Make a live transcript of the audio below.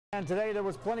And today there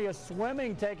was plenty of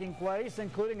swimming taking place,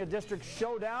 including a district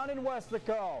showdown in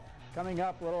Weslaco. Coming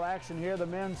up, little action here, the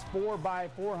men's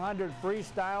 4x400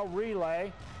 freestyle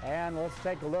relay. And let's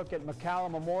take a look at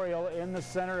McAllen Memorial in the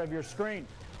center of your screen.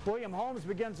 William Holmes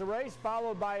begins the race,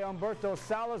 followed by Humberto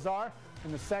Salazar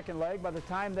in the second leg. By the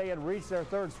time they had reached their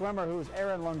third swimmer, who was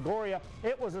Aaron Longoria,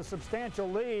 it was a substantial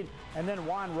lead. And then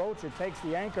Juan Rocha takes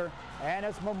the anchor, and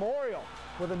it's Memorial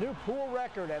with a new pool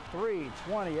record at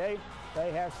 3:28.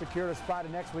 They have secured a spot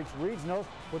in next week's regionals,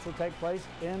 which will take place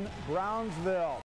in Brownsville.